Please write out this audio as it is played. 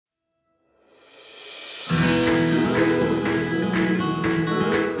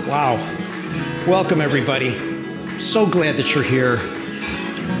Wow. Welcome, everybody. So glad that you're here.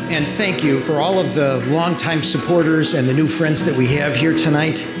 And thank you for all of the longtime supporters and the new friends that we have here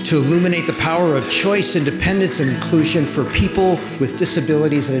tonight to illuminate the power of choice, independence, and inclusion for people with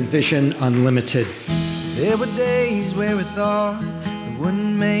disabilities at Envision Unlimited. There were days where we thought we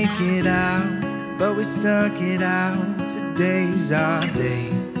wouldn't make it out, but we stuck it out. Today's our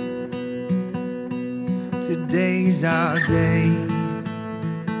day. Today's our day.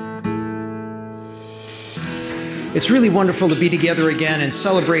 It's really wonderful to be together again and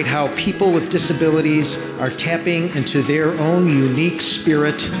celebrate how people with disabilities are tapping into their own unique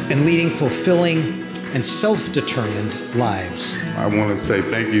spirit and leading fulfilling and self-determined lives. I want to say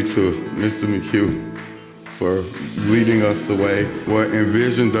thank you to Mr. McHugh for leading us the way. What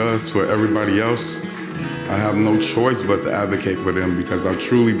Envision does for everybody else, I have no choice but to advocate for them because I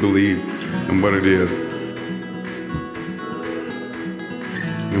truly believe in what it is.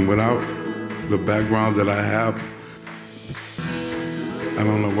 And without the background that I have, I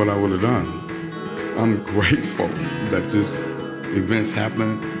don't know what I would have done. I'm grateful that this event's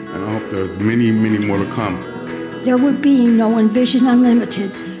happening, and I hope there's many, many more to come. There would be no Envision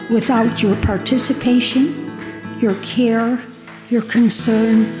Unlimited without your participation, your care, your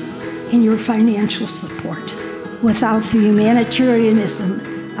concern, and your financial support. Without the humanitarianism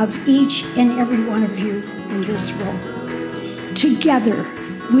of each and every one of you in this room. Together,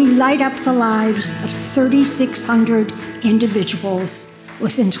 we light up the lives of 3,600 individuals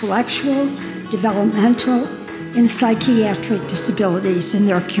with intellectual, developmental, and psychiatric disabilities and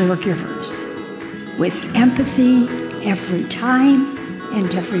their caregivers, with empathy every time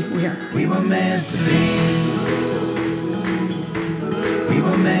and everywhere. We were meant to be. We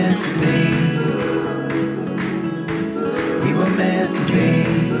were meant to be. We were meant to be.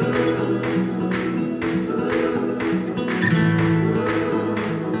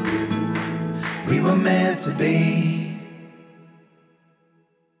 We were meant to be.